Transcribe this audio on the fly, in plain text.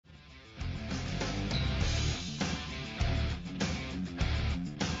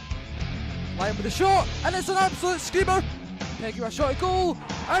Line with the shot, and it's an absolute screamer. Peggy with a shot at goal,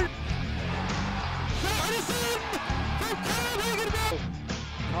 and it's in!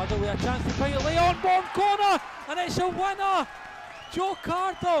 Cardle with a chance to bring it lay on bomb corner, and it's a winner! Joe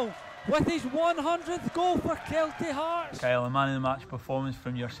Cardle with his 100th goal for Kelty Hearts. Kyle, a man of the match performance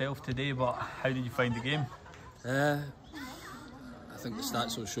from yourself today, but how did you find the game? I think the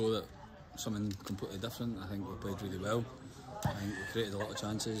stats will show that something completely different. I think we played really well. I think we created a lot of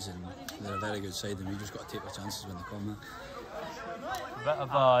chances, and they're a very good side, and we just got to take our chances when they come. A bit of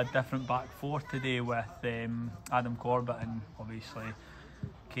a different back four today with Adam Corbett, and obviously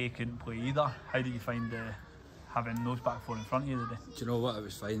Kay couldn't play either. How did you find having those back four in front of you today? Do you know what? It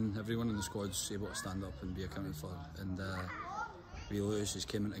was fine. Everyone in the squad's able to stand up and be accounted for. And Lewis has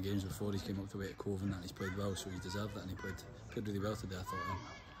came into games before. He came up the way at Cove and that. He's played well, so he deserved it, and he played really well today, I thought.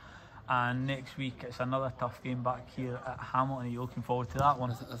 And next week it's another tough game back here at Hamilton. Are you looking forward to that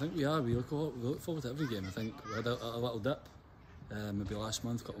one? I think we are. We look forward to every game. I think we had a little dip, maybe last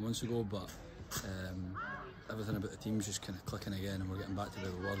month, a couple of months ago, but everything about the team's just kind of clicking again, and we're getting back to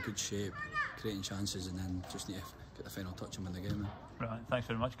where we were. Good shape, creating chances, and then just need to get the final touch and win the game. Right, thanks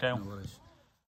very much, Kyle. No worries.